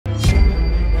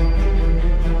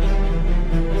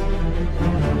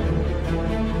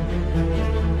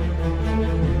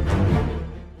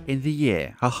In the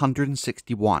year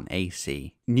 161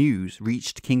 AC, news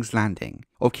reached King's Landing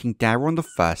of King Daeron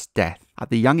I's death at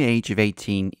the young age of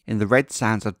 18 in the Red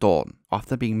Sands of Dorne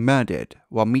after being murdered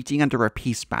while meeting under a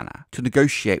peace banner to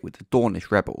negotiate with the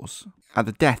Dornish rebels. At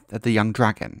the death of the young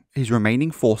dragon, his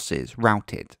remaining forces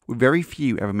routed, with very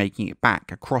few ever making it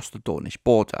back across the Dornish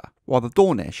border. While the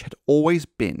Dornish had always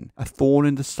been a thorn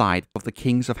in the side of the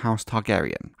kings of House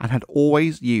Targaryen and had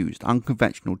always used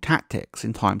unconventional tactics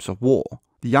in times of war,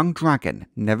 the young dragon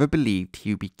never believed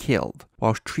he would be killed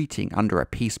whilst treating under a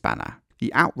peace banner.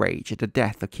 The outrage at the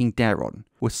death of King Daeron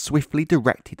was swiftly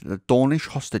directed at the Dornish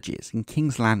hostages in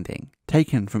King's Landing,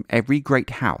 taken from every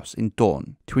great house in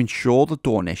Dorne to ensure the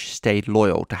Dornish stayed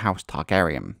loyal to House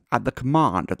Targaryen. At the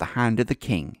command of the Hand of the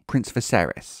King, Prince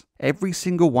Viserys, every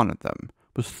single one of them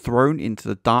was thrown into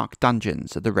the dark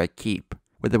dungeons of the Red Keep,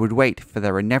 where they would wait for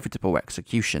their inevitable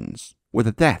executions. With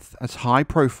a death as high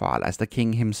profile as the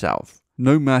king himself,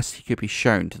 no mercy could be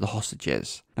shown to the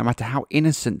hostages, no matter how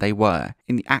innocent they were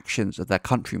in the actions of their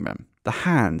countrymen. The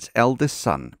Hand's eldest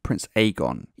son, Prince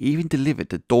Aegon, even delivered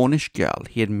the Dornish girl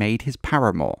he had made his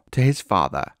paramour to his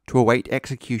father to await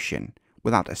execution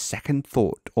without a second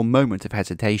thought or moment of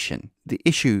hesitation. The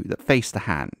issue that faced the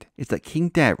Hand is that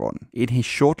King Daeron, in his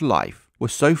short life,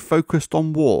 was so focused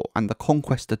on war and the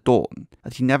conquest of Dorne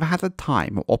that he never had the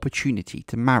time or opportunity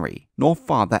to marry, nor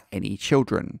father any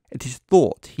children. It is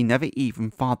thought he never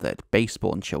even fathered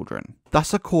base-born children.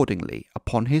 Thus accordingly,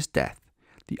 upon his death,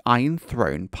 the Iron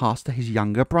Throne passed to his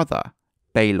younger brother,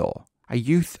 Baelor, a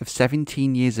youth of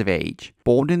 17 years of age,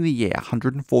 born in the year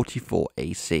 144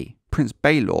 AC. Prince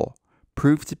Baelor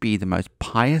proved to be the most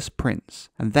pious prince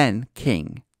and then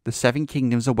king the Seven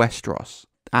Kingdoms of Westeros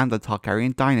and the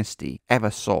Targaryen dynasty ever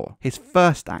saw. His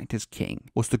first act as king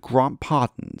was to grant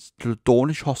pardons to the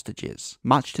Dornish hostages,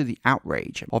 much to the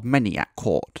outrage of many at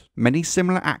court. Many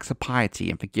similar acts of piety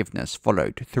and forgiveness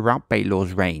followed throughout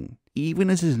Baelor's reign. Even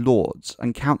as his lords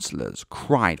and councillors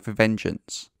cried for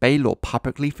vengeance, Baelor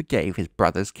publicly forgave his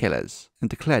brother's killers and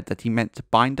declared that he meant to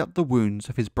bind up the wounds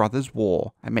of his brother's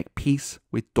war and make peace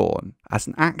with Dorne. As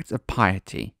an act of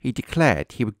piety, he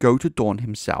declared he would go to Dorne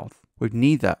himself with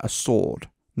neither a sword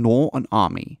nor an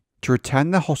army, to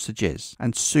return the hostages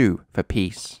and sue for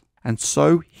peace. And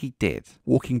so he did,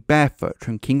 walking barefoot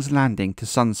from King's Landing to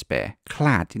Sunspear,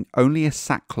 clad in only a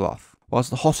sackcloth, whilst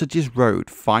the hostages rode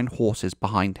fine horses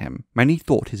behind him. Many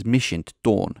thought his mission to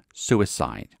Dorne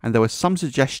suicide, and there were some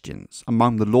suggestions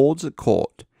among the lords at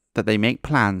court that they make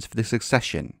plans for the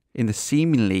succession in the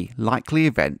seemingly likely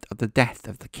event of the death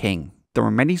of the king. There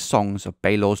are many songs of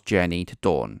Baelor's journey to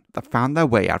Dorne that found their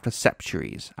way out of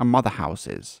septuaries and mother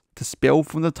houses to spill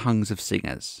from the tongues of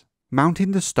singers.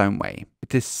 Mounting the stoneway,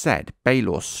 it is said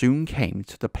Baelor soon came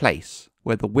to the place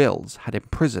where the Wills had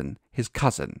imprisoned his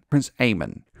cousin, Prince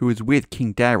Aemon, who was with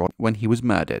King Daeron when he was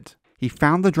murdered. He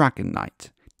found the Dragon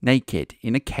Knight, naked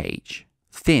in a cage,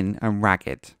 thin and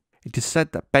ragged. It is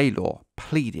said that Baelor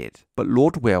pleaded, but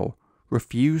Lord Will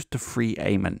refused to free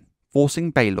Aemon,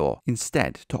 forcing Baelor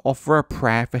instead to offer a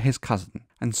prayer for his cousin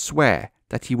and swear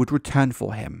that he would return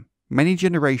for him. Many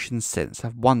generations since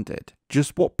have wondered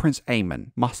just what Prince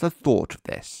Aemon must have thought of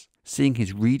this, seeing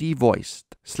his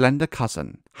reedy-voiced, slender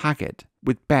cousin, haggard,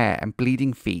 with bare and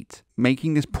bleeding feet,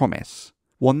 making this promise,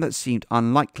 one that seemed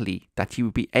unlikely that he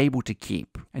would be able to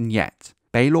keep, and yet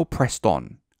Baelor pressed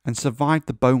on and survived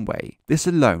the Boneway. This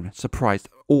alone surprised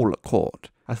all at court,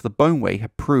 as the Boneway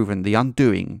had proven the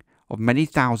undoing of many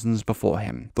thousands before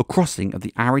him. The crossing of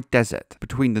the arid desert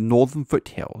between the northern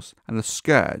foothills and the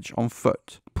scourge on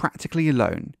foot, practically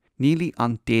alone, nearly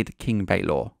undid King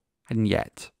Baelor. And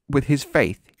yet, with his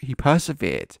faith, he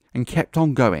persevered and kept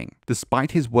on going,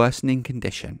 despite his worsening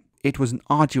condition. It was an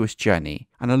arduous journey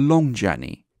and a long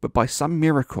journey, but by some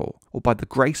miracle, or by the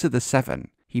grace of the Seven,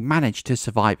 he managed to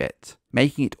survive it,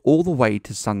 making it all the way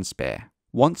to Sunspear.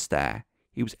 Once there,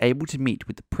 he was able to meet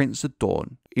with the Prince of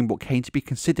Dorne in what came to be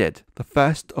considered the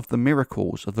first of the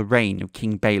miracles of the reign of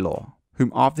King Baelor,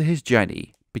 whom after his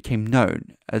journey became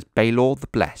known as Baelor the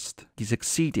Blessed. He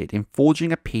succeeded in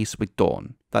forging a peace with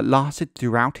Dorne that lasted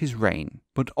throughout his reign,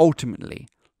 but ultimately,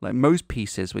 like most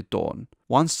peaces with Dorne,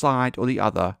 one side or the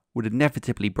other would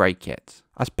inevitably break it.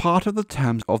 As part of the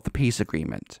terms of the peace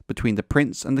agreement between the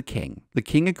prince and the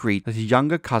king agreed that his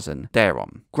younger cousin,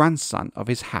 Daeron, grandson of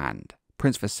his Hand,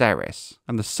 Prince Viserys,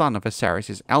 and the son of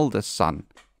Viserys' eldest son,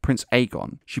 Prince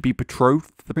Aegon, should be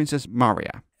betrothed to the Princess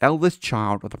Maria, eldest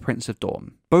child of the Prince of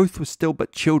Dorne. Both were still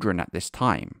but children at this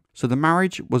time, so the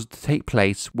marriage was to take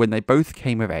place when they both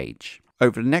came of age.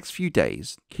 Over the next few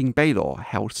days, King Baelor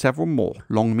held several more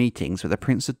long meetings with the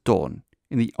Prince of Dorne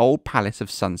in the old palace of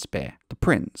Sunspear. The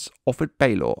prince offered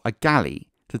Baelor a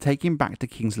galley to take him back to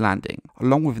King's Landing,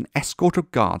 along with an escort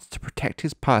of guards to protect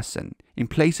his person in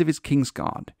place of his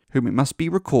Kingsguard, whom it must be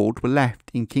recalled were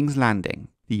left in King's Landing.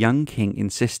 The young king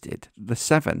insisted that the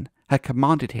Seven had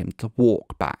commanded him to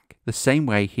walk back the same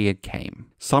way he had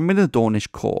came. Some in the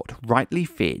Dornish court rightly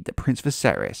feared that Prince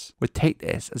Viserys would take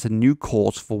this as a new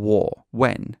cause for war,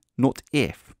 when, not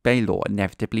if, Baelor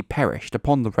inevitably perished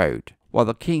upon the road. While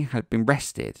the king had been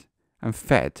rested and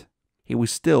fed, he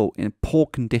was still in poor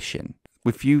condition,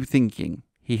 with few thinking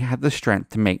he had the strength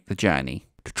to make the journey.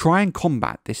 To try and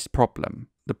combat this problem,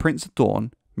 the Prince of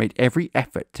Dorne made every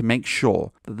effort to make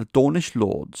sure that the Dornish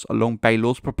lords along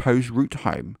Baelor's proposed route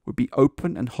home would be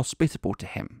open and hospitable to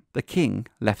him. The king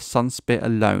left Sunspear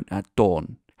alone at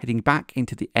dawn, heading back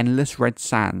into the endless red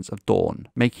sands of Dorne,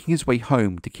 making his way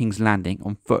home to King's Landing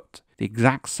on foot, the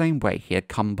exact same way he had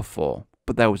come before.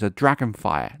 But there was a dragon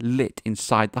fire lit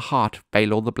inside the heart of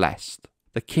Baelor the Blessed.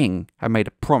 The king had made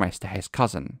a promise to his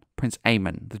cousin, Prince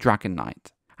Aemon the Dragon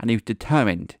Knight, and he was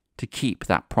determined to keep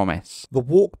that promise. The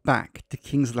walk back to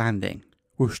King's Landing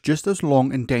was just as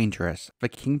long and dangerous for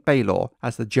King Baelor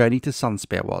as the journey to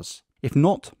Sunspear was, if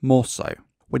not more so.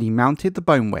 When he mounted the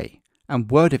Boneway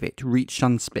and word of it reached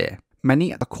Sunspear,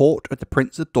 many at the court of the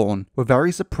Prince of Dorne were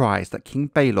very surprised that King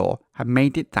Baelor had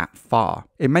made it that far.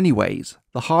 In many ways,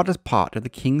 the hardest part of the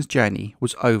king's journey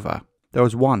was over. There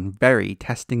was one very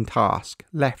testing task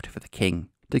left for the king: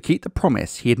 to keep the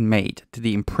promise he had made to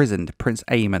the imprisoned Prince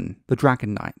Aemon, the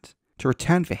Dragon Knight, to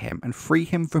return for him and free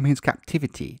him from his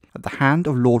captivity at the hand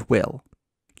of Lord Will.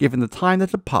 Given the time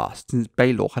that had passed since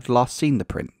Baelor had last seen the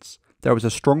prince, there was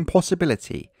a strong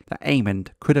possibility that Aemon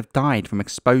could have died from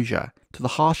exposure to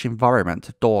the harsh environment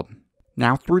of Dorne.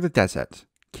 Now through the desert,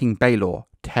 King Baelor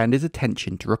turned his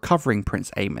attention to recovering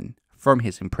Prince Aemon from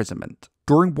his imprisonment.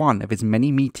 During one of his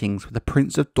many meetings with the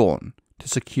Prince of Dorne to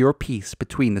secure a peace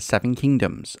between the Seven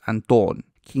Kingdoms and Dorne,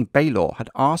 King Baelor had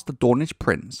asked the Dornish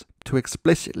prince to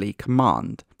explicitly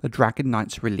command the Dragon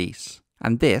Knight's release,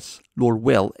 and this Lord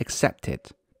Will accepted.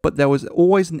 But there was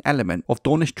always an element of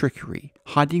Dornish trickery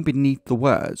hiding beneath the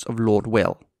words of Lord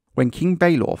Will. When King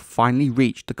Baelor finally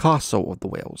reached the castle of the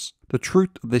Wills, the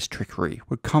truth of this trickery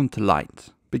would come to light.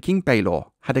 But King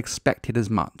Baelor had expected as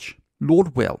much.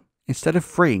 Lord Will, instead of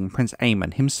freeing Prince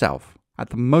Aemon himself, at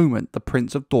the moment the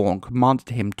Prince of Dorne commanded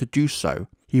him to do so,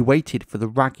 he waited for the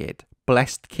ragged,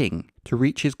 blessed king to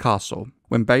reach his castle.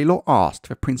 When Baelor asked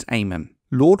for Prince Aemon,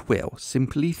 Lord Will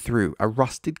simply threw a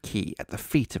rusted key at the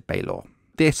feet of Baelor.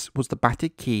 This was the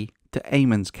battered key to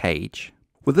Aemon's cage.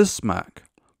 With a smirk,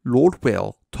 Lord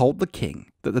Will told the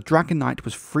king that the Dragon Knight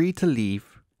was free to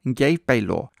leave and gave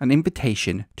Baelor an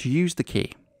invitation to use the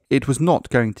key. It was not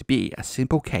going to be a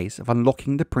simple case of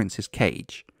unlocking the prince's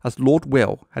cage, as Lord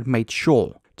Will had made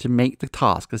sure to make the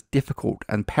task as difficult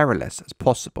and perilous as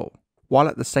possible, while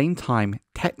at the same time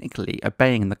technically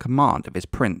obeying the command of his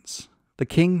prince. The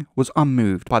king was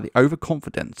unmoved by the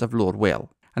overconfidence of Lord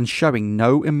Will, and showing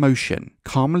no emotion,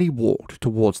 calmly walked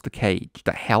towards the cage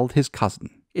that held his cousin.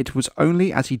 It was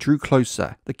only as he drew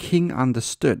closer the king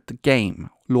understood the game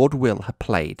Lord Will had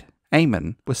played.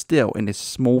 Aemon was still in his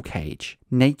small cage,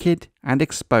 naked and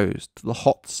exposed to the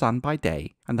hot sun by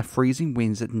day and the freezing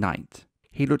winds at night.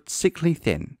 He looked sickly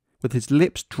thin, with his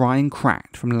lips dry and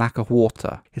cracked from lack of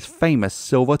water. His famous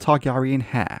silver Targaryen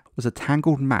hair was a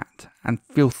tangled mat and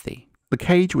filthy. The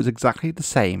cage was exactly the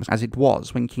same as it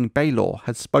was when King Baelor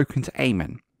had spoken to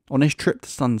Aemon on his trip to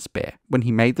Sunspear when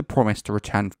he made the promise to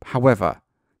return. However,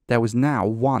 there was now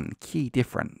one key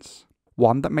difference,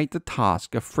 one that made the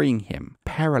task of freeing him a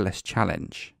perilous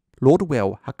challenge. Lord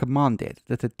Will had commanded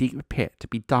that a deep pit to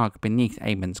be dug beneath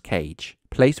Aemon's cage.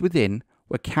 Placed within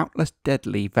were countless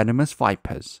deadly venomous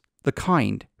vipers, the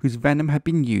kind whose venom had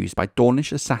been used by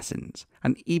Dornish assassins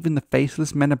and even the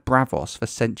faceless men of Braavos for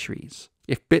centuries.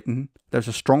 If bitten, there was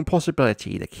a strong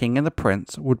possibility the king and the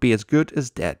prince would be as good as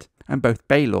dead, and both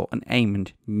Baelor and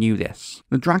Aemon knew this.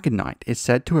 The Dragon Knight is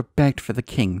said to have begged for the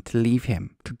king to leave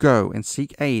him, to go and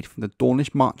seek aid from the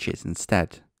Dornish marches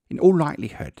instead. In all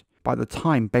likelihood, by the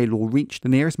time Baelor reached the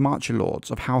nearest marcher lords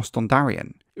of House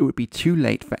Dondarrion, it would be too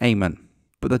late for Aemon.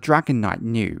 But the Dragon Knight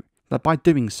knew that by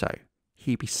doing so,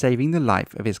 he'd be saving the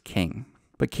life of his king.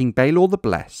 But King Baelor the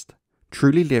Blessed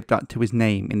truly lived up to his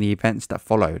name in the events that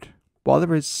followed. While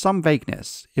there is some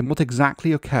vagueness in what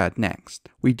exactly occurred next,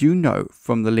 we do know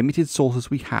from the limited sources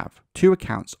we have two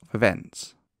accounts of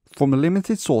events. From the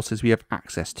limited sources we have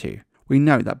access to, we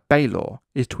know that Baelor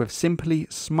is to have simply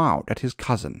smiled at his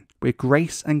cousin with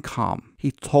grace and calm.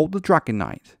 He told the Dragon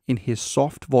Knight in his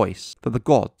soft voice that the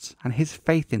gods and his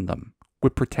faith in them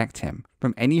would protect him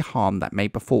from any harm that may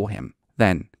befall him.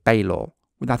 Then Baelor,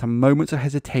 without a moment of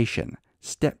hesitation,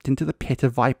 stepped into the pit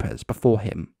of vipers before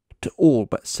him, to all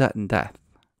but certain death.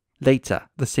 Later,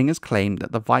 the singers claimed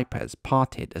that the vipers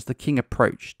parted as the king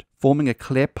approached, forming a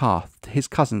clear path to his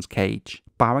cousin's cage,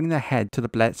 bowing their head to the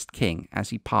blessed king as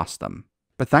he passed them.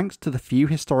 But thanks to the few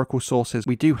historical sources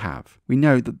we do have, we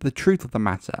know that the truth of the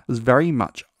matter was very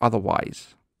much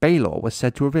otherwise. Baelor was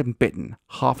said to have been bitten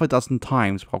half a dozen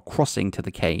times while crossing to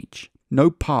the cage. No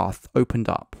path opened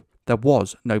up. There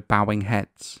was no bowing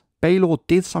heads. Baelor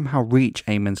did somehow reach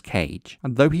Aemon's cage,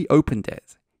 and though he opened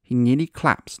it, he nearly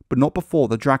collapsed, but not before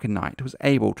the Dragon Knight was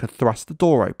able to thrust the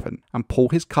door open and pull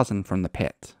his cousin from the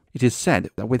pit. It is said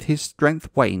that with his strength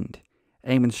waned,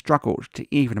 Aemon struggled to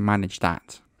even manage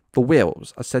that. The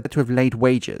wheels are said to have laid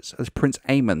wagers as Prince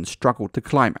Aemon struggled to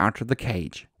climb out of the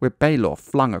cage, with Baelor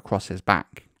flung across his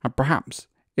back, and perhaps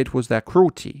it was their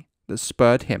cruelty that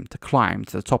spurred him to climb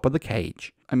to the top of the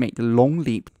cage and make the long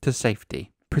leap to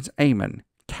safety. Prince Aemon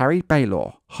carried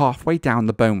Baelor halfway down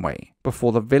the boneway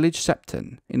before the village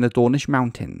septon in the Dornish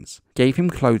mountains gave him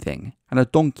clothing and a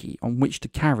donkey on which to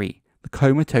carry the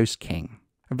comatose king.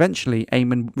 Eventually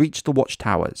Aemon reached the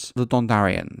watchtowers of the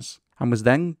Dondarrions and was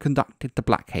then conducted to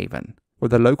Blackhaven, where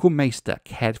the local maester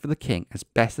cared for the king as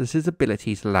best as his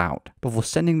abilities allowed, before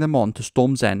sending them on to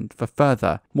Storm's End for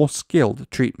further, more skilled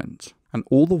treatment. And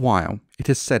all the while, it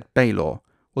is said Baelor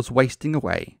was wasting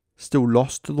away, still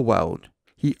lost to the world.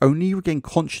 He only regained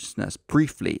consciousness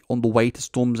briefly on the way to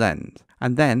Storm's End,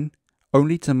 and then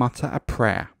only to mutter a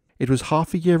prayer. It was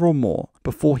half a year or more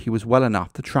before he was well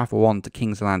enough to travel on to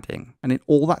King's Landing, and in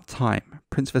all that time,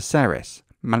 Prince Viserys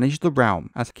managed the realm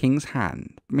as King's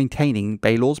Hand, maintaining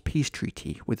Baelor's peace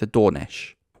treaty with the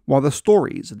Dornish. While the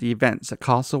stories of the events at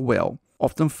Castle Will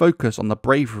often focus on the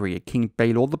bravery of King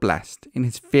Baelor the Blessed in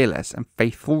his fearless and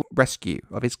faithful rescue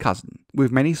of his cousin,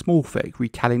 with many small folk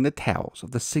retelling the tales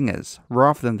of the singers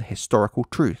rather than the historical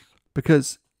truth.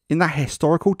 Because in that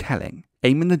historical telling,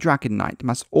 Aemon the Dragon Knight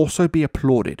must also be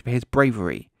applauded for his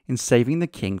bravery in saving the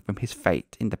king from his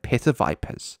fate in the pit of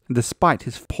vipers, and despite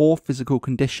his poor physical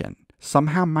condition,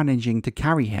 somehow managing to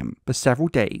carry him for several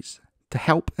days to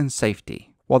help and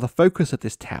safety. While the focus of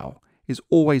this tale is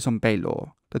always on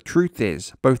Baelor, the truth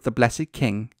is both the Blessed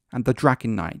King and the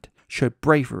Dragon Knight showed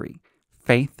bravery,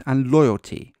 faith and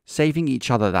loyalty, saving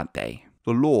each other that day.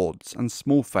 The lords and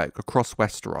small folk across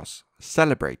Westeros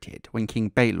celebrated when King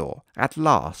Baelor at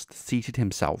last seated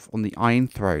himself on the Iron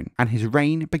Throne, and his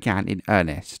reign began in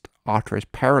earnest after his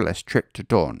perilous trip to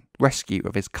Dorne, rescue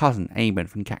of his cousin Aemon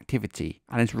from captivity,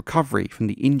 and his recovery from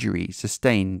the injuries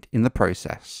sustained in the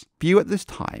process. Few at this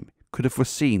time could have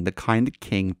foreseen the kind of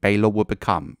king Baelor would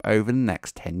become over the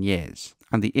next 10 years,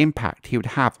 and the impact he would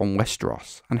have on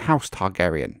Westeros and House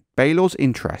Targaryen. Baelor's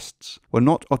interests were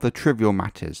not of the trivial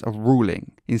matters of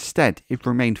ruling. Instead, it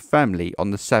remained firmly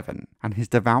on the Seven and his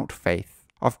devout faith.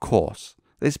 Of course,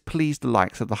 this pleased the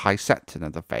likes of the High Septon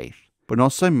of the faith, but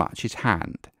not so much his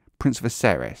hand, Prince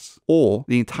Viserys, or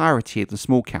the entirety of the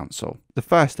Small Council. The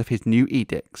first of his new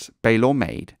edicts Baelor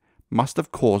made must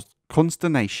have caused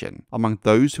consternation among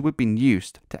those who had been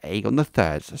used to Aegon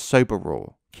III's sober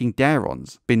rule, King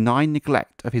Daeron's benign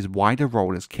neglect of his wider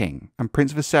role as king, and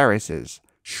Prince Viserys's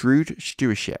shrewd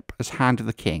stewardship as Hand of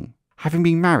the King. Having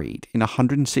been married in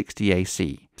 160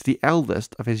 AC to the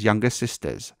eldest of his younger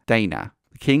sisters, Daena,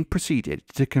 the king proceeded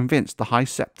to convince the High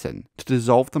Septon to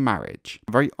dissolve the marriage,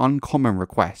 a very uncommon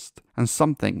request, and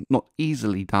something not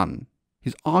easily done.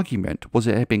 His argument was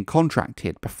it had been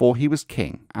contracted before he was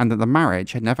king, and that the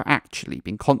marriage had never actually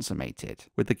been consummated,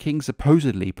 with the king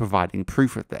supposedly providing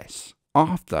proof of this.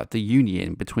 After the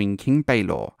union between King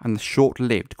Baelor and the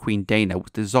short-lived Queen Daena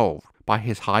was dissolved by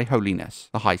His High Holiness,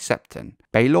 the High Septon,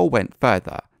 Baelor went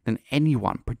further than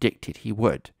anyone predicted he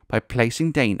would, by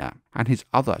placing Daena and his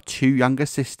other two younger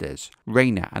sisters,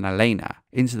 Rhaena and Alenna,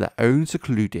 into their own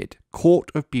secluded court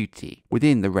of beauty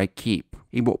within the Red Keep,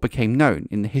 in what became known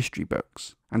in the history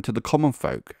books, and to the common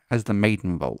folk as the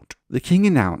maidenvault. The king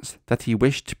announced that he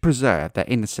wished to preserve their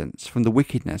innocence from the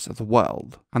wickedness of the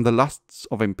world and the lusts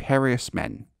of imperious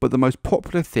men, but the most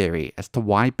popular theory as to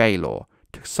why Baelor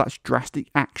took such drastic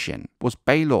action was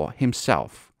Baelor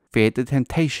himself feared the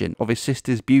temptation of his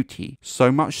sister's beauty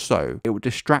so much so it would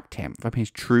distract him from his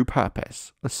true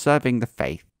purpose of serving the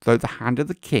faith. Though the Hand of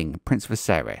the King, Prince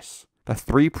Viserys, the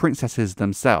three princesses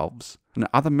themselves, and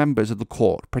other members of the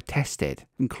court protested,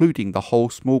 including the whole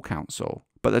small council,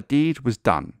 but the deed was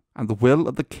done, and the will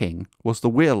of the king was the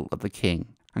will of the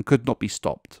king, and could not be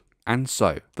stopped. And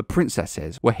so, the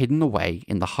princesses were hidden away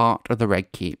in the heart of the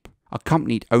Red Keep,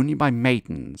 accompanied only by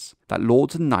maidens that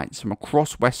lords and knights from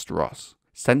across Westeros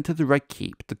sent to the Red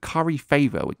Keep to curry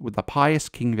favour with the pious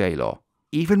King Baelor.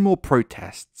 Even more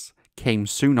protests came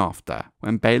soon after,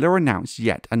 when Baelor announced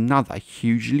yet another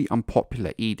hugely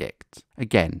unpopular edict.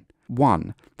 Again,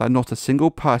 one that not a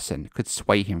single person could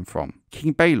sway him from.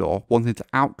 King Baelor wanted to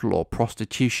outlaw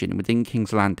prostitution within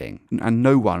King's Landing, and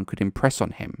no one could impress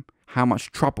on him how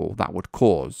much trouble that would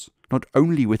cause, not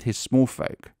only with his small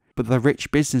folk, but the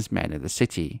rich businessmen of the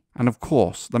city, and of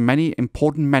course the many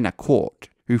important men at court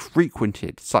who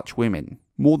frequented such women.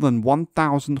 More than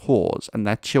 1,000 whores and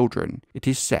their children, it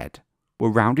is said, were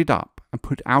rounded up and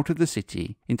put out of the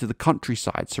city into the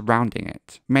countryside surrounding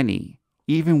it. Many,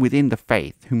 even within the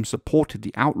faith whom supported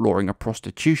the outlawing of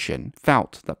prostitution,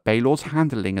 felt that Baelor's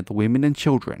handling of the women and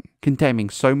children, condemning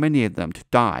so many of them to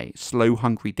die slow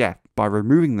hungry death by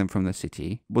removing them from the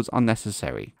city, was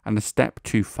unnecessary and a step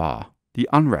too far. The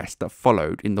unrest that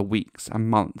followed in the weeks and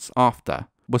months after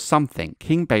was something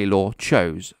King Baelor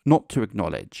chose not to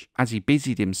acknowledge as he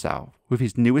busied himself with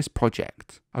his newest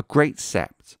project, a great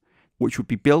sept which would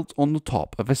be built on the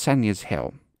top of Asenya's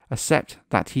hill, a sept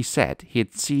that he said he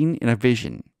had seen in a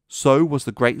vision. So was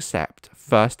the great sept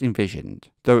first envisioned,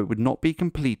 though it would not be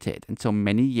completed until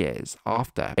many years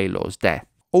after Baelor's death.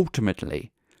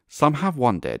 Ultimately, some have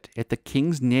wondered if the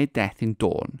king's near death in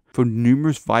Dorne from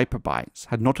numerous viper bites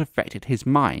had not affected his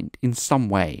mind in some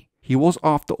way. He was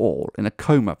after all in a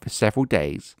coma for several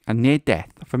days and near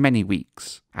death for many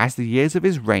weeks. As the years of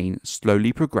his reign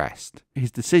slowly progressed,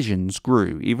 his decisions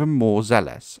grew even more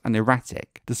zealous and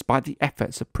erratic, despite the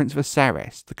efforts of Prince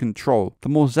Viserys to control the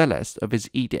more zealous of his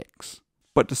edicts.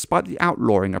 But despite the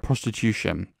outlawing of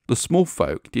prostitution, the small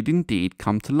folk did indeed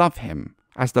come to love him,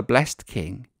 as the blessed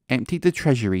king emptied the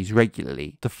treasuries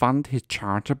regularly to fund his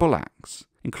charitable acts,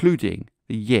 including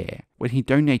the year when he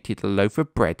donated a loaf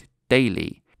of bread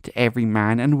daily to every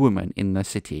man and woman in the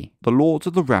city. The lords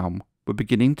of the realm were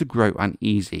beginning to grow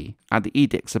uneasy at the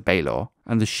edicts of Baelor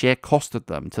and the sheer cost of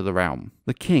them to the realm.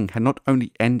 The king had not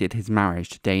only ended his marriage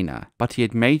to Daena, but he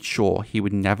had made sure he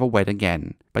would never wed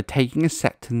again by taking a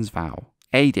septon's vow,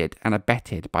 aided and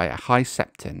abetted by a high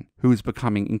septon who was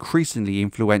becoming increasingly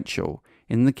influential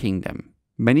in the kingdom.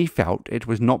 Many felt it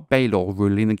was not Baelor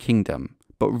ruling the kingdom,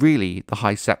 but really the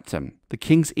High Septon, the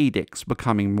king's edicts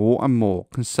becoming more and more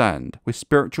concerned with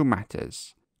spiritual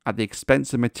matters at the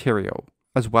expense of material,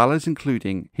 as well as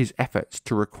including his efforts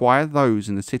to require those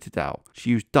in the citadel to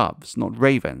use doves, not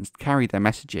ravens, to carry their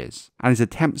messages, and his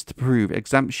attempts to prove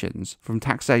exemptions from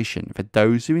taxation for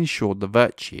those who ensured the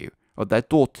virtue of their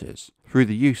daughters through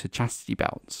the use of chastity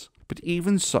belts. But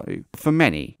even so, for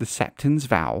many, the septon's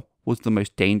vow was the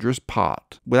most dangerous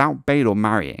part. Without Baelor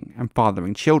marrying and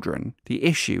fathering children, the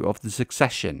issue of the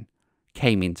succession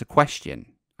came into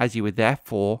question, as he would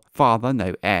therefore father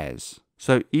no heirs.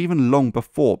 So even long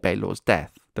before Baelor's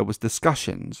death, there was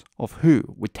discussions of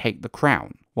who would take the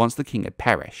crown once the king had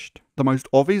perished. The most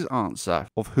obvious answer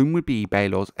of whom would be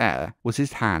Baelor's heir was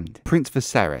his hand, Prince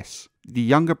Viserys, the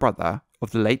younger brother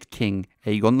of the late King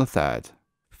Aegon III.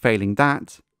 Failing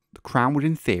that, the crown would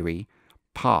in theory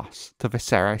pass to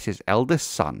Viserys' eldest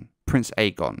son, Prince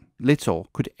Aegon. Little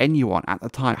could anyone at the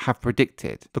time have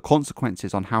predicted the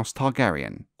consequences on House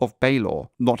Targaryen of Baelor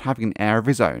not having an heir of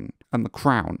his own, and the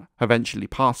crown eventually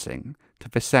passing to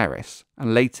Viserys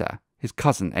and later his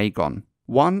cousin Aegon.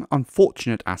 One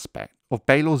unfortunate aspect of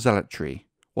Baelor's zealotry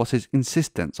was his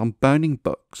insistence on burning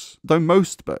books. Though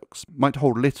most books might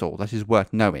hold little that is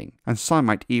worth knowing, and some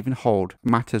might even hold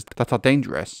matters that are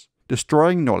dangerous,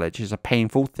 destroying knowledge is a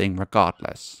painful thing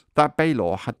regardless. That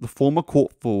Baelor had the former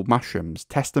courtful mushrooms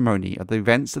testimony of the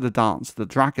events of the Dance of the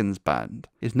Dragons burned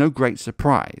is no great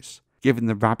surprise, given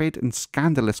the rabid and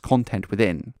scandalous content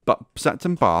within, but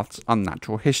certain Bath's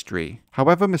unnatural history.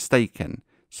 However mistaken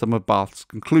some of Bath's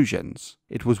conclusions,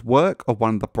 it was work of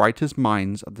one of the brightest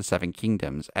minds of the Seven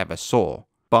Kingdoms ever saw.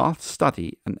 Bath's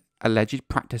study and alleged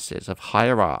practices of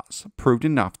higher arts proved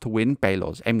enough to win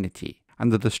Baelor's enmity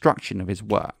and the destruction of his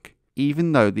work,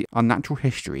 even though the unnatural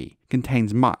history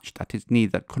contains much that is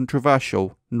neither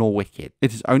controversial nor wicked.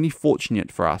 It is only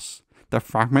fortunate for us that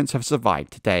fragments have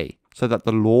survived today, so that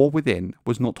the lore within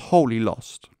was not wholly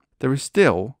lost. There is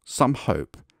still some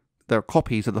hope. There are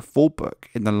copies of the full book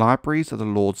in the libraries of the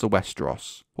Lords of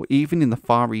Westeros, or even in the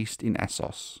Far East in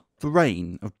Essos. The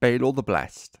reign of Baelor the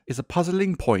Blessed is a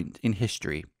puzzling point in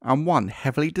history, and one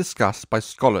heavily discussed by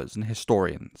scholars and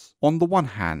historians. On the one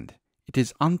hand, it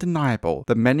is undeniable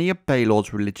that many of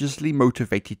Baelor's religiously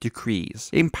motivated decrees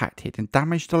impacted and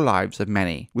damaged the lives of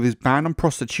many, with his ban on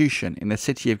prostitution in the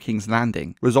city of King's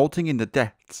Landing resulting in the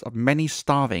deaths of many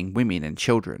starving women and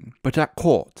children. But at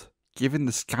court, given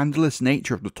the scandalous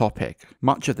nature of the topic,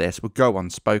 much of this would go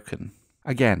unspoken.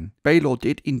 Again, Baelor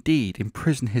did indeed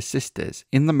imprison his sisters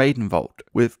in the maidenvault,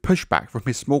 with pushback from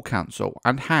his small council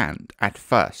and hand at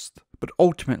first. But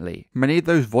ultimately, many of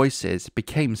those voices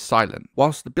became silent.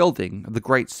 Whilst the building of the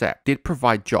Great Sept did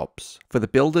provide jobs for the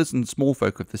builders and small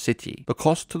folk of the city, the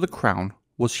cost to the crown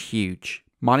was huge.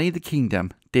 Money the kingdom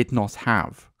did not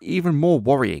have. Even more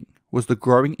worrying was the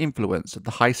growing influence of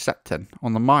the High Septon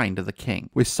on the mind of the king,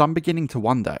 with some beginning to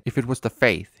wonder if it was the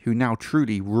Faith who now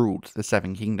truly ruled the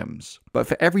Seven Kingdoms. But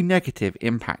for every negative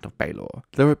impact of Baelor,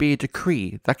 there would be a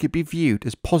decree that could be viewed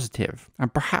as positive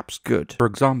and perhaps good. For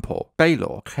example,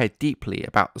 Baelor cared deeply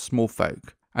about the small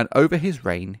folk, and over his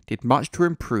reign did much to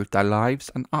improve their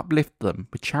lives and uplift them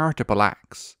with charitable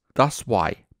acts. Thus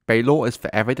why Baelor is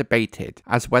forever debated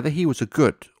as whether he was a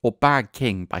good or bad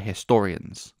king by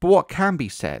historians. But what can be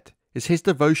said is his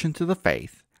devotion to the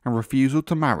faith and refusal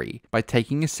to marry by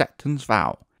taking a Septon's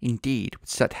vow indeed would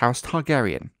set House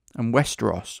Targaryen and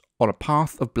Westeros on a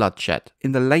path of bloodshed.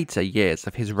 In the later years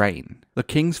of his reign, the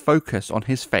king's focus on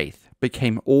his faith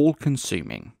became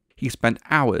all-consuming. He spent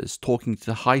hours talking to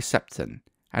the High Septon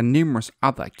and numerous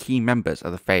other key members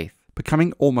of the faith,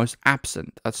 becoming almost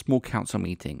absent at small council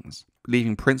meetings,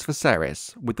 leaving Prince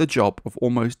Viserys with the job of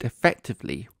almost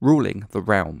effectively ruling the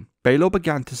realm. Baelor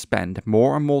began to spend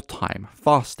more and more time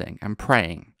fasting and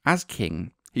praying. As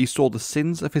king, he saw the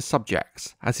sins of his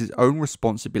subjects as his own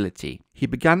responsibility. He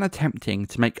began attempting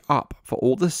to make up for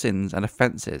all the sins and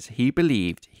offences he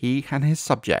believed he and his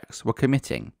subjects were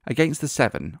committing against the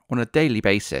Seven on a daily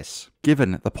basis.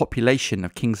 Given the population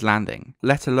of King's Landing,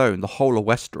 let alone the whole of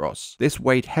Westeros, this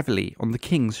weighed heavily on the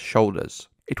king's shoulders.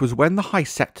 It was when the High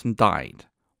Septon died,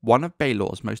 one of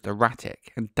Baelor's most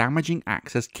erratic and damaging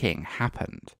acts as king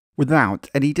happened. Without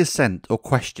any dissent or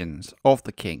questions of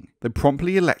the king, they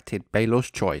promptly elected Baelor's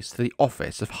choice to the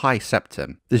office of High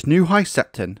Septon. This new High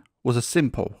Septon was a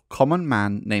simple, common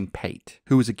man named Pate,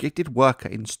 who was a gifted worker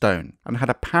in stone and had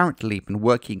apparently been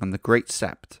working on the Great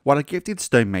Sept. While a gifted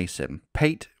stonemason,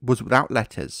 Pate was without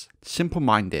letters,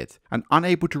 simple-minded, and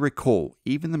unable to recall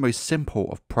even the most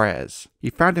simple of prayers. He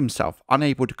found himself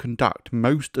unable to conduct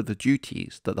most of the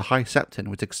duties that the High Septon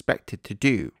was expected to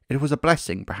do. It was a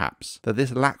blessing, perhaps, that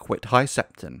this lack-wit High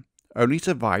Septon only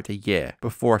survived a year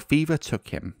before a fever took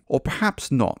him. Or perhaps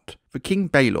not, for King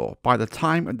Baelor, by the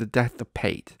time of the death of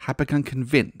Pate, had become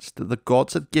convinced that the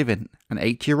gods had given an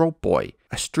 8-year-old boy,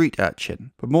 a street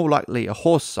urchin, but more likely a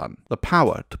horse son, the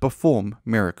power to perform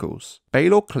miracles.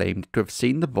 Baelor claimed to have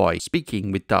seen the boy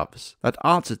speaking with doves that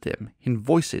answered him in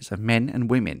voices of men and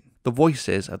women, the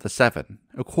voices of the Seven,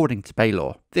 according to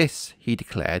Baelor. This, he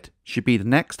declared, should be the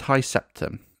next High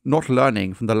Septon. Not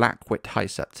learning from the lack-wit High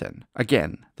Septon,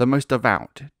 again, the most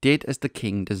devout did as the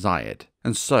king desired,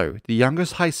 and so the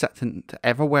youngest High Septon to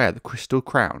ever wear the crystal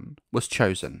crown was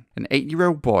chosen, an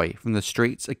 8-year-old boy from the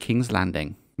streets of King's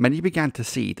Landing. Many began to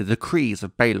see the decrees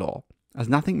of Baelor as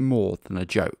nothing more than a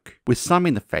joke, with some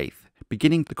in the faith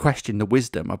beginning to question the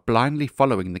wisdom of blindly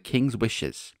following the king's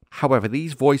wishes. However,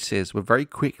 these voices were very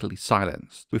quickly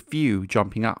silenced, with few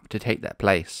jumping up to take their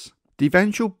place. The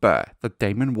eventual birth of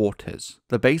Daemon Waters,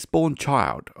 the base-born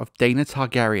child of Daena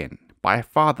Targaryen, by a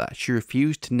father she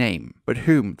refused to name, but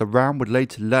whom the realm would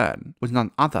later learn was none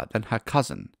other than her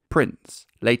cousin, Prince,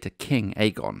 later King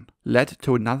Aegon, led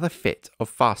to another fit of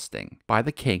fasting by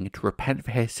the king to repent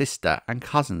for his sister and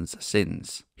cousin's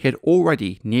sins. He had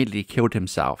already nearly killed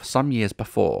himself some years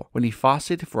before when he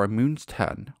fasted for a moon's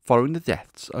turn following the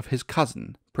deaths of his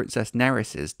cousin, Princess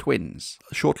Nerys's twins,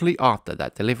 shortly after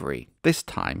that delivery. This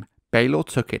time, Baelor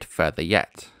took it further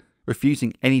yet,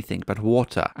 refusing anything but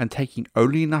water and taking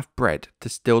only enough bread to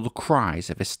still the cries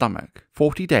of his stomach.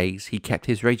 40 days he kept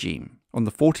his regime. On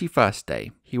the 41st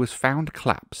day, he was found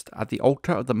collapsed at the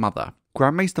altar of the mother.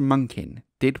 Grand Maester Munkin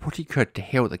did what he could to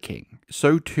heal the king.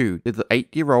 So too did the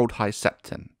 8-year-old High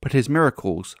Septon, but his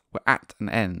miracles were at an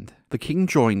end. The king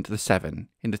joined the Seven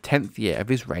in the 10th year of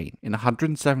his reign in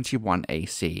 171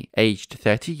 AC, aged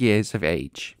 30 years of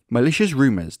age. Malicious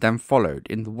rumours then followed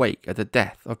in the wake of the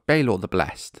death of Baelor the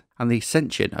Blessed and the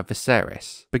ascension of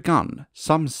Viserys, begun,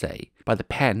 some say, by the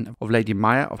pen of Lady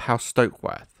Maya of House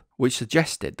Stokeworth, which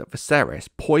suggested that Viserys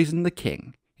poisoned the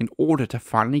king in order to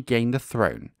finally gain the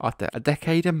throne after a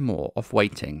decade and more of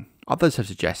waiting. Others have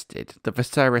suggested that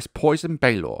Viserys poisoned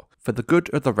Baelor for the good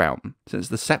of the realm, since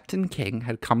the Septon King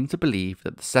had come to believe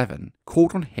that the Seven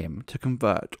called on him to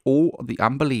convert all of the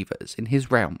unbelievers in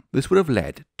his realm. This would have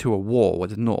led to a war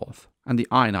with the North and the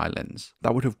Iron Islands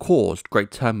that would have caused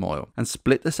great turmoil and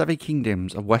split the 7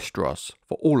 kingdoms of Westeros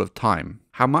for all of time.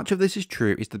 How much of this is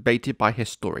true is debated by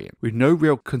historians, with no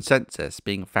real consensus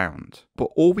being found. But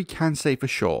all we can say for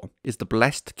sure is the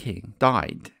blessed king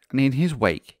died and in his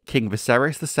wake, King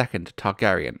Viserys II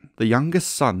Targaryen, the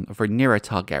youngest son of Rhaenyra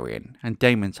Targaryen and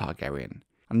Daemon Targaryen,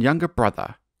 and younger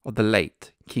brother of the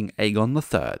late King Aegon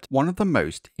III. One of the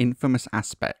most infamous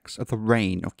aspects of the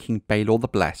reign of King Baelor the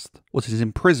Blessed was his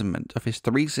imprisonment of his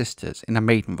three sisters in a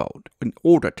maidenvault in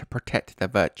order to protect their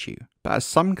virtue, but as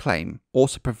some claim,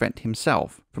 also prevent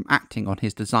himself from acting on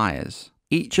his desires.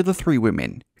 Each of the three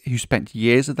women who spent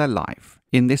years of their life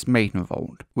in this maiden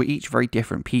vault were each very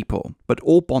different people, but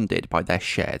all bonded by their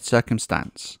shared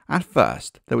circumstance. At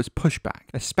first, there was pushback,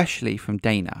 especially from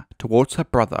Daena, towards her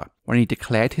brother when he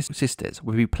declared his sisters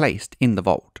would be placed in the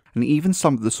vault, and even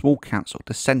some of the small council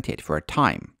dissented for a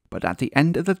time. But at the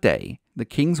end of the day, the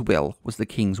king's will was the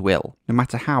king's will, no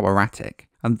matter how erratic,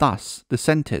 and thus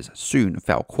dissenters soon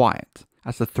fell quiet,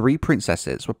 as the three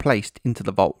princesses were placed into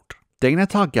the vault. Daena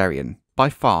Targaryen by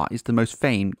far is the most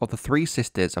famed of the three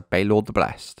sisters of Baelor the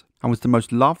Blessed, and was the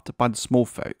most loved by the small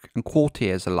folk and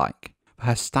courtiers alike, for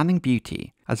her stunning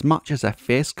beauty as much as her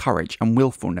fierce courage and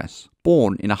willfulness.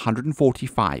 Born in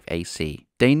 145 AC,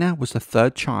 Daena was the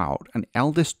third child and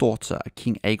eldest daughter of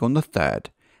King Aegon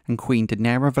III and Queen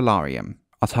Daenerys Velaryon.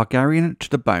 A Targaryen to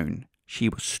the bone, she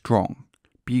was strong,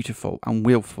 beautiful and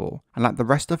willful, and like the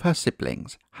rest of her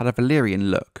siblings, had a Valyrian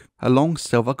look. Her long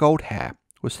silver gold hair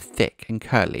was thick and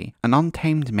curly, an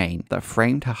untamed mane that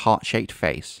framed her heart-shaped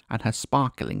face and her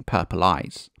sparkling purple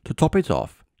eyes. To top it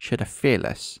off, she had a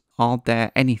fearless, "Are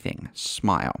there anything?"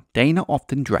 smile. Daena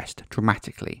often dressed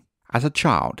dramatically. As a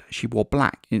child, she wore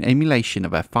black in emulation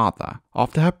of her father.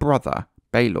 After her brother,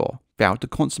 Baelor, failed to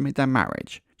consummate their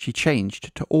marriage, she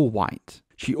changed to all white.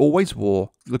 She always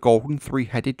wore the golden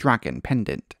three-headed dragon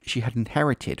pendant she had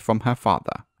inherited from her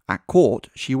father. At court,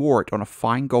 she wore it on a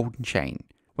fine golden chain.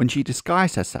 When she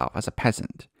disguised herself as a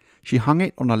peasant, she hung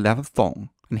it on a leather thong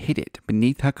and hid it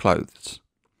beneath her clothes.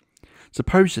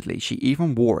 Supposedly, she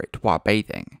even wore it while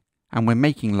bathing, and when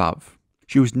making love.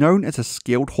 She was known as a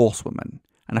skilled horsewoman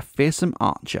and a fearsome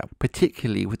archer,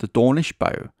 particularly with the Dornish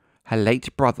bow her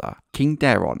late brother, King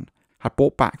Daeron, had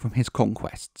brought back from his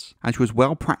conquests, and she was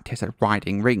well practiced at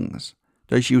riding rings,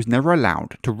 though she was never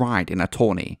allowed to ride in a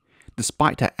tourney,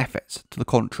 despite her efforts to the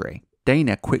contrary.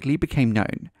 Daena quickly became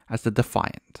known as the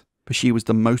Defiant, for she was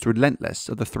the most relentless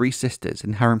of the three sisters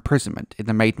in her imprisonment in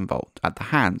the maiden vault at the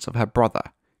hands of her brother,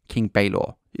 King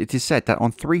Baelor. It is said that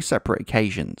on 3 separate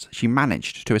occasions she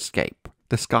managed to escape,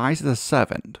 disguised as a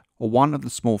servant or one of the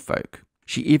small folk.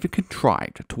 She even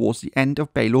contrived towards the end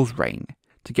of Baelor's reign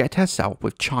to get herself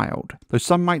with child, though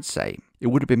some might say it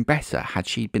would have been better had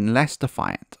she been less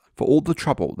defiant for all the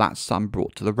trouble that son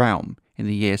brought to the realm in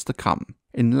the years to come.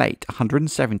 In late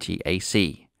 170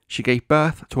 AC, she gave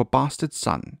birth to a bastard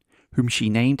son, whom she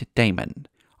named Daemon,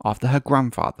 after her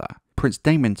grandfather, Prince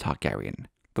Daemon Targaryen,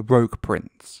 the Rogue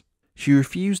Prince. She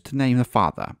refused to name the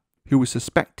father, who was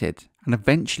suspected and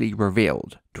eventually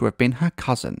revealed to have been her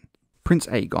cousin, Prince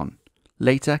Aegon,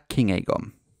 later King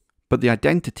Aegon. But the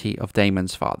identity of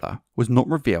Daemon's father was not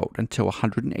revealed until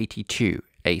 182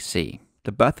 AC.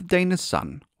 The birth of Daena's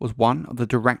son was one of the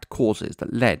direct causes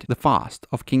that led to the fast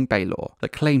of King Baelor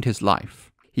that claimed his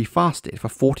life. He fasted for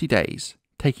 40 days,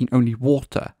 taking only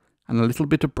water and a little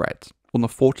bit of bread. On the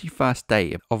 41st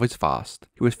day of his fast,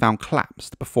 he was found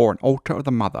collapsed before an altar of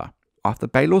the mother. After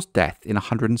Baelor's death in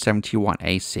 171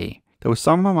 AC, there were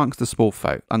some amongst the small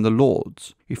folk and the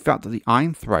lords who felt that the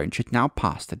Iron Throne should now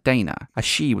pass to Daena, as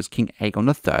she was King Aegon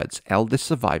III's eldest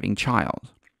surviving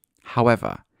child.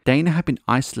 However, Daena had been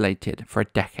isolated for a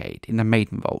decade in the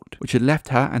maiden vault, which had left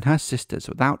her and her sisters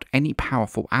without any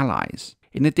powerful allies.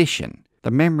 In addition, the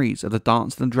memories of the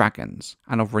Dance of the Dragons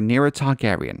and of Rhaenyra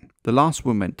Targaryen, the last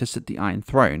woman to sit the Iron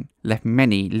Throne, left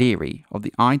many leery of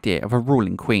the idea of a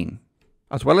ruling queen.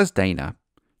 As well as Daena,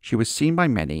 she was seen by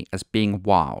many as being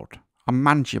wild,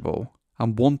 unmanageable,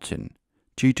 and wanton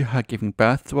due to her giving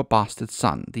birth to a bastard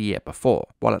son the year before,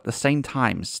 while at the same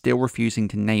time still refusing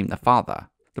to name the father.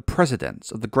 The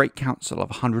presidents of the Great Council of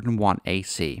 101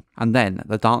 AC, and then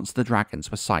the Dance of the Dragons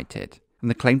were cited, and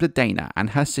the claims of Daena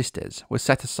and her sisters were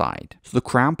set aside, so the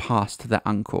crown passed to their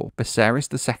uncle,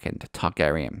 Viserys II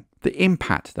Targaryen. The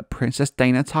impact that Princess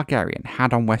Daena Targaryen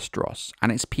had on Westeros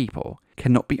and its people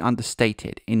cannot be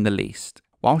understated in the least.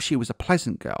 While she was a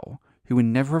pleasant girl who would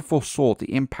never foresaw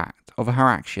the impact of her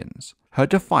actions, her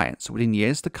defiance would in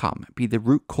years to come be the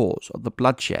root cause of the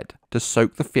bloodshed to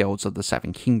soak the fields of the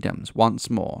Seven Kingdoms once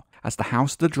more, as the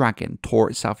House of the Dragon tore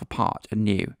itself apart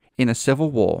anew in a civil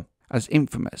war as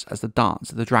infamous as the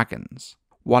Dance of the Dragons.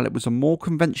 While it was a more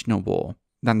conventional war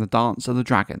than the Dance of the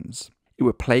Dragons, it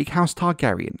would plague House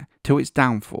Targaryen till its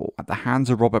downfall at the hands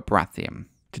of Robert Baratheon.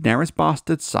 Daenerys'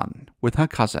 bastard son, with her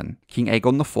cousin, King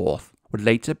Aegon IV, would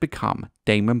later become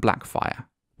Daemon Blackfyre.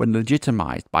 when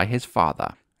legitimized by his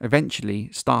father,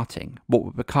 eventually starting what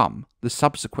would become the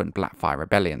subsequent Blackfyre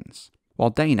rebellions.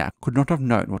 While Daena could not have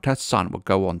known what her son would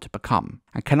go on to become,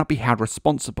 and cannot be held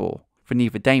responsible for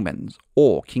neither Daemon's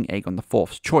or King Aegon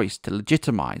IV's choice to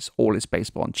legitimize all its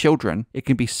spaceborn children, it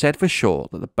can be said for sure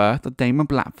that the birth of Daemon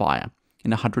Blackfyre in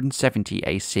 170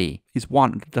 AC is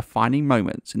one of the defining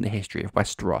moments in the history of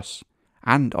Westeros,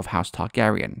 and of House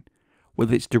Targaryen,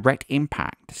 with its direct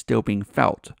impact still being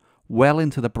felt well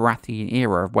into the Baratheon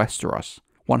era of Westeros,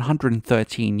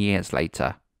 113 years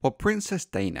later. While Princess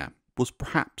Daena was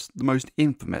perhaps the most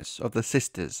infamous of the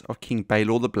sisters of King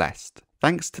Baelor the Blessed,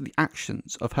 thanks to the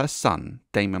actions of her son,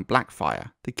 Daemon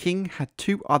Blackfyre, the king had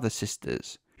two other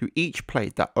sisters who each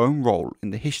played their own role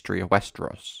in the history of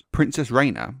Westeros. Princess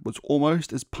Rhaena was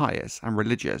almost as pious and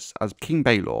religious as King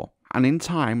Baelor, and in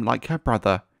time, like her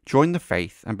brother, joined the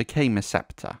faith and became a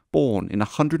scepter. Born in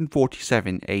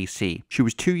 147 AC, she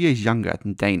was 2 years younger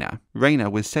than Daena.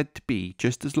 Rhaena was said to be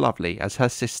just as lovely as her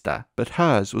sister, but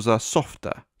hers was a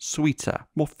softer, sweeter,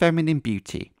 more feminine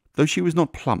beauty. Though she was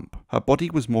not plump, her body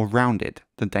was more rounded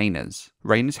than Daena's.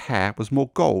 Rhaena's hair was more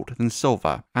gold than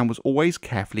silver, and was always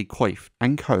carefully coiffed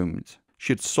and combed.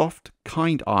 She had soft,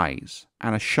 kind eyes,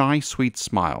 and a shy, sweet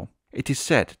smile. It is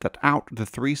said that out of the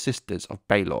three sisters of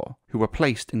Baelor, who were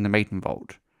placed in the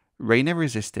maidenvault, Rhaena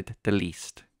resisted the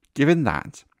least. Given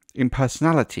that, in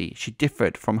personality she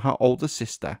differed from her older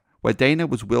sister, where Daena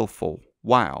was willful,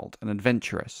 wild, and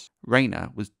adventurous,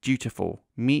 Rhaena was dutiful,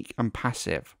 meek, and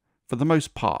passive, for the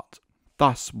most part,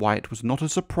 thus why it was not a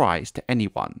surprise to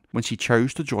anyone when she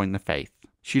chose to join the faith.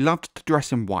 She loved to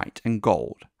dress in white and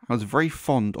gold, and was very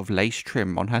fond of lace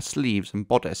trim on her sleeves and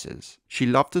bodices. She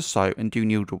loved to sew and do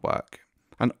needlework,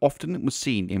 and often was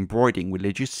seen embroidering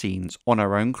religious scenes on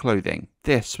her own clothing.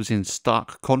 This was in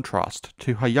stark contrast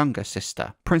to her younger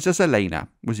sister. Princess Aelena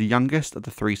was the youngest of the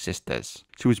three sisters.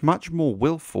 She was much more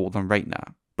willful than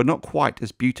Rhaena, but not quite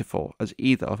as beautiful as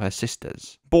either of her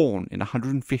sisters. Born in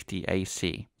 150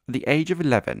 AC, at the age of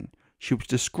 11, she was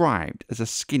described as a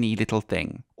skinny little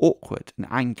thing, awkward and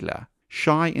angular,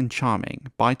 shy and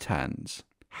charming by turns.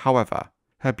 However,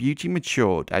 her beauty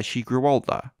matured as she grew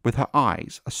older, with her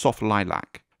eyes a soft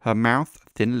lilac, her mouth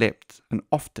thin-lipped and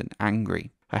often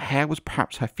angry. Her hair was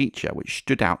perhaps her feature which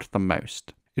stood out the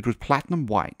most. It was platinum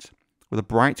white, with a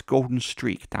bright golden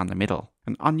streak down the middle,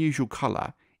 an unusual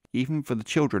colour even for the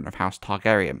children of House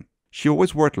Targaryen. She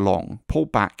always wore it long,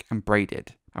 pulled back and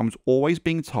braided, and was always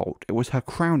being told it was her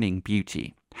crowning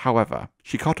beauty. However,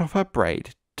 she cut off her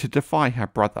braid to defy her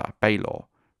brother, Baelor,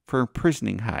 for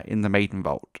imprisoning her in the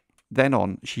maidenvault. Then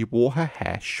on, she wore her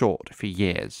hair short for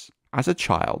years. As a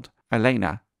child,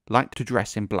 Aelena liked to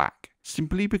dress in black,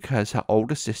 simply because her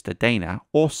older sister Daena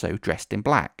also dressed in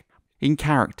black. In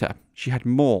character, she had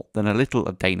more than a little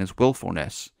of Daena's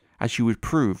willfulness, as she would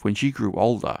prove when she grew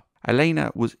older.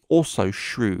 Aelena was also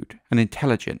shrewd and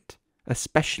intelligent,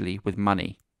 especially with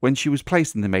money. When she was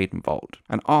placed in the maidenvault,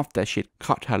 and after she had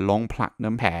cut her long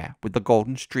platinum hair with the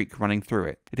golden streak running through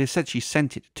it, it is said she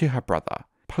sent it to her brother,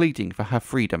 pleading for her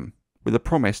freedom, with a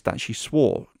promise that she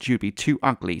swore she would be too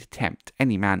ugly to tempt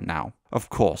any man now. Of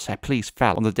course, her pleas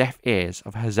fell on the deaf ears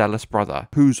of her zealous brother,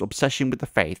 whose obsession with the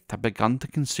faith had begun to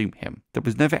consume him. There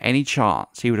was never any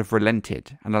chance he would have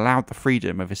relented and allowed the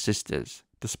freedom of his sisters,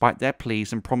 despite their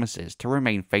pleas and promises to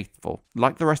remain faithful.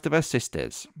 Like the rest of her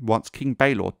sisters, once King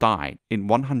Baelor died in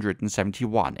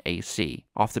 171 AC,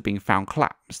 after being found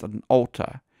collapsed at an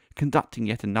altar, conducting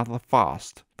yet another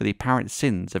fast for the apparent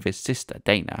sins of his sister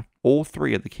Daena, all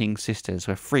three of the king's sisters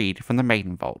were freed from the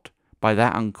maidenvault by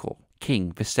their uncle,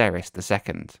 King Viserys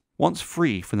II. Once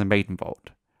free from the maidenvault,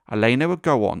 Aelena would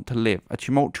go on to live a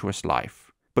tumultuous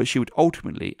life, but she would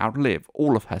ultimately outlive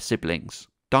all of her siblings,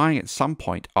 dying at some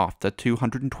point after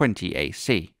 220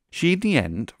 AC. She in the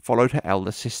end followed her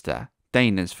elder sister,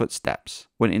 Daena's footsteps,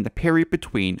 when in the period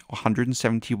between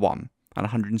 171 and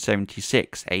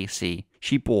 176 AC,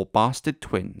 she bore bastard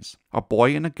twins, a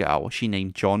boy and a girl she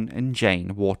named John and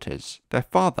Jane Waters. Their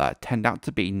father turned out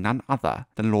to be none other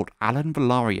than Lord Alan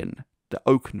Velaryon, the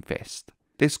Oakenfist.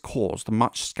 This caused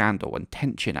much scandal and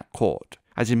tension at court,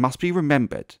 as it must be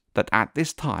remembered that at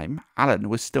this time Alan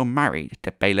was still married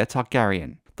to Baelor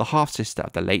Targaryen, the half-sister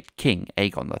of the late King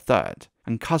Aegon III,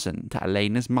 and cousin to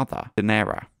Aelena's mother,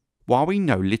 Daenerys. While we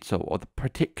know little of the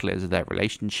particulars of their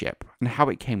relationship and how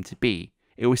it came to be,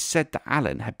 it was said that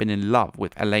Alan had been in love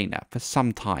with Aelena for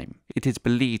some time. It is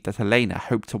believed that Aelena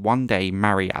hoped to one day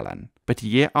marry Alan, but a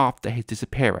year after his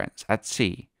disappearance at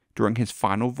sea during his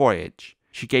final voyage,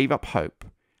 she gave up hope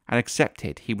and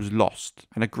accepted he was lost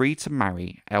and agreed to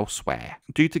marry elsewhere.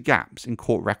 Due to gaps in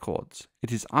court records,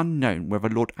 it is unknown whether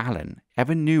Lord Alan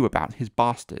ever knew about his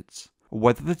bastards or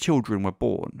whether the children were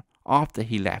born after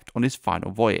he left on his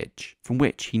final voyage, from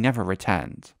which he never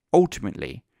returned.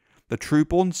 Ultimately, the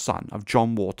true-born son of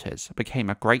Jon Waters became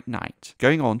a great knight,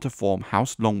 going on to form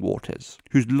House Longwaters,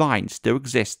 whose line still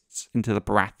exists into the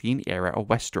Baratheon era of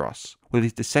Westeros, with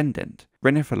his descendant,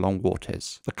 Rennifer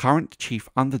Longwaters, the current chief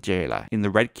underjailer in the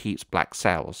Red Keep's Black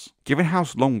Cells. Given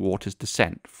House Longwaters'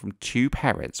 descent from two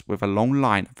parents with a long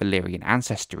line of Valyrian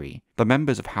ancestry, the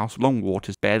members of House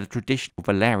Longwaters bear the traditional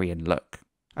Valyrian look.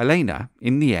 Aelena,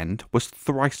 in the end, was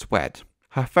thrice wed.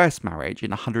 Her first marriage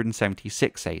in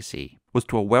 176 AC was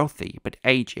to a wealthy but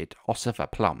aged asoiaf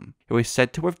Plum, who is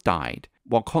said to have died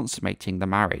while consummating the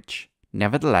marriage.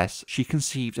 Nevertheless, she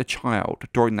conceived a child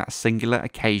during that singular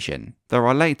occasion. There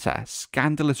are later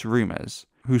scandalous rumours,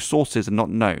 whose sources are not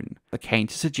known, that came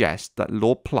to suggest that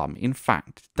Lord Plum in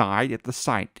fact died at the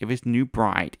sight of his new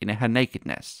bride in her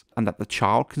nakedness, and that the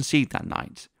child conceived that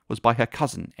night was by her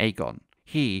cousin Aegon,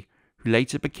 he who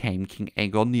later became King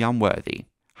Aegon the Unworthy.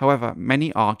 However,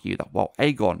 many argue that while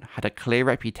Aegon had a clear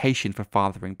reputation for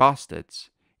fathering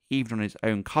bastards, even on his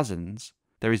own cousins,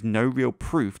 there is no real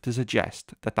proof to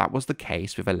suggest that that was the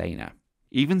case with Aelena.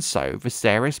 Even so,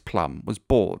 Viserys Plum was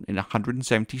born in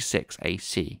 176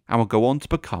 AC and would go on to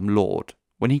become Lord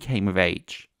when he came of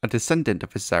age. A descendant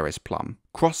of Viserys Plum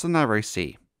crossed the Narrow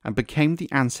Sea and became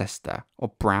the ancestor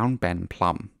of Brown Ben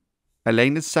Plum.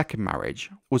 Aelena's second marriage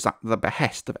was at the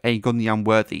behest of Aegon the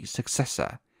Unworthy's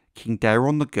successor, King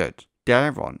Daeron the Good.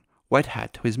 Daeron wed her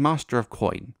to his master of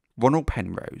coin, Ronald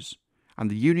Penrose,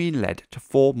 and the union led to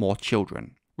 4 more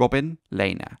children, Robin,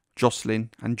 Laena,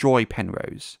 Jocelyn, and Joy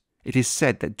Penrose. It is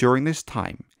said that during this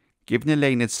time, given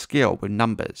Aelena's skill with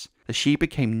numbers, that she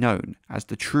became known as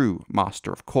the true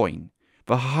master of coin,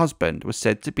 for her husband was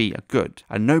said to be a good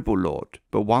and noble lord,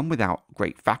 but one without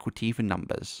great faculty for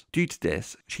numbers. Due to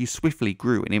this, she swiftly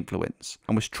grew in influence,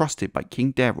 and was trusted by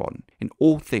King Daeron in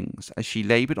all things as she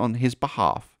laboured on his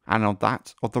behalf and on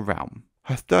that of the realm.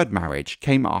 Her third marriage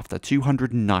came after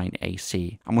 209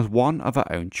 AC, and was one of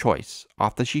her own choice,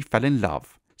 after she fell in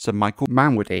love Sir Michael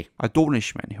Manwardie, a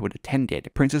Dornishman who had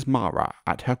attended Princess Mara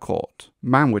at her court.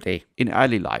 Manwardie, in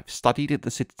early life, studied at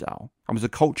the Citadel, and was a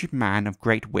cultured man of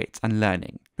great wit and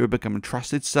learning, who had become a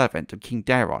trusted servant of King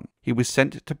Daeron. He was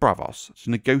sent to Braavos to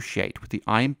negotiate with the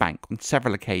Iron Bank on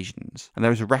several occasions, and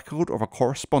there is a record of a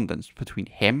correspondence between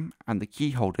him and the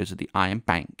keyholders of the Iron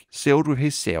Bank, sealed with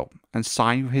his seal and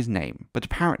signed with his name, but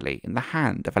apparently in the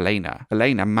hand of Aelena.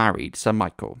 Aelena married Sir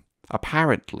Michael,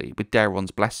 apparently with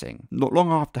Daeron's blessing, not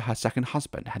long after her second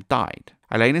husband had died.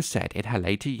 Aelena said in her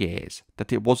later years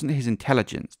that it wasn't his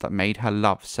intelligence that made her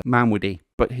love Sir Manwardie,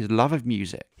 but his love of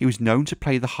music. He was known to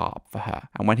play the harp for her,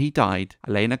 and when he died,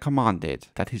 Aelena commanded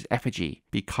that his effigy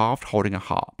be carved holding a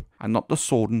harp, and not the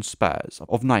sword and spurs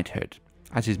of knighthood,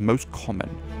 as is most common.